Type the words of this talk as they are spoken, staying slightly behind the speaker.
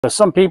So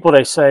some people,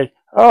 they say,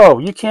 oh,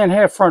 you can't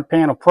have front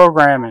panel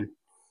programming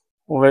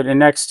with an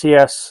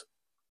XTS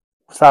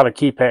without a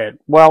keypad.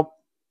 Well,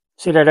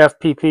 see that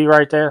FPP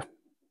right there?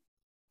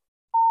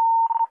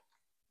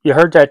 You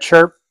heard that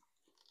chirp?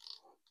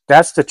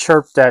 That's the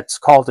chirp that's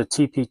called the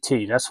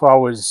TPT. That's why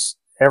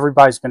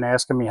everybody's been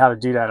asking me how to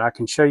do that. I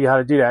can show you how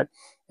to do that.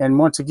 And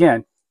once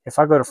again, if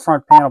I go to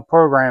front panel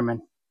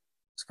programming,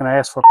 it's going to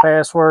ask for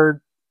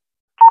password.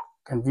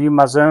 I can view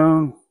my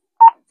zone,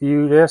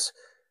 view this.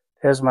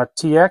 There's my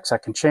TX. I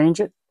can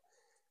change it.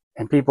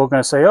 And people are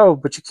going to say, oh,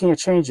 but you can't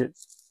change it.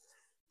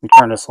 Let me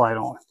turn this light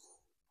on.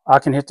 I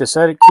can hit this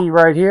edit key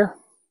right here.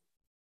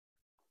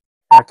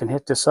 I can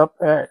hit this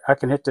I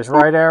can hit this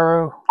right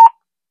arrow.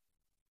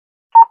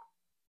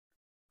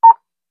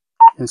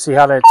 And see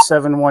how that's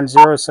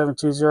 710,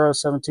 720,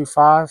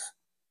 725?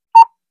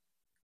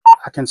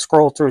 I can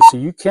scroll through. So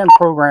you can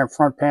program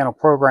front panel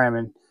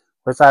programming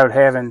without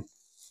having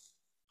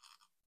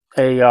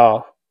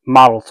a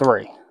Model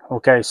 3.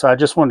 Okay, so I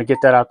just wanted to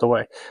get that out the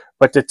way.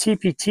 But the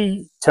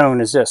TPT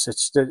tone is this.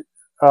 It's the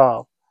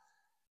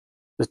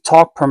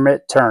talk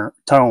permit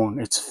tone.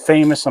 It's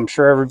famous. I'm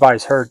sure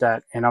everybody's heard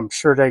that, and I'm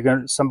sure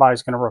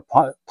somebody's going to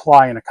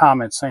reply in a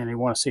comment saying they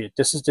want to see it.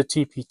 This is the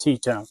TPT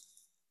tone.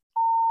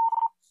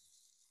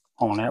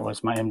 Oh, and that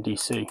was my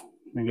MDC.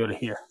 Let me go to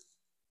here.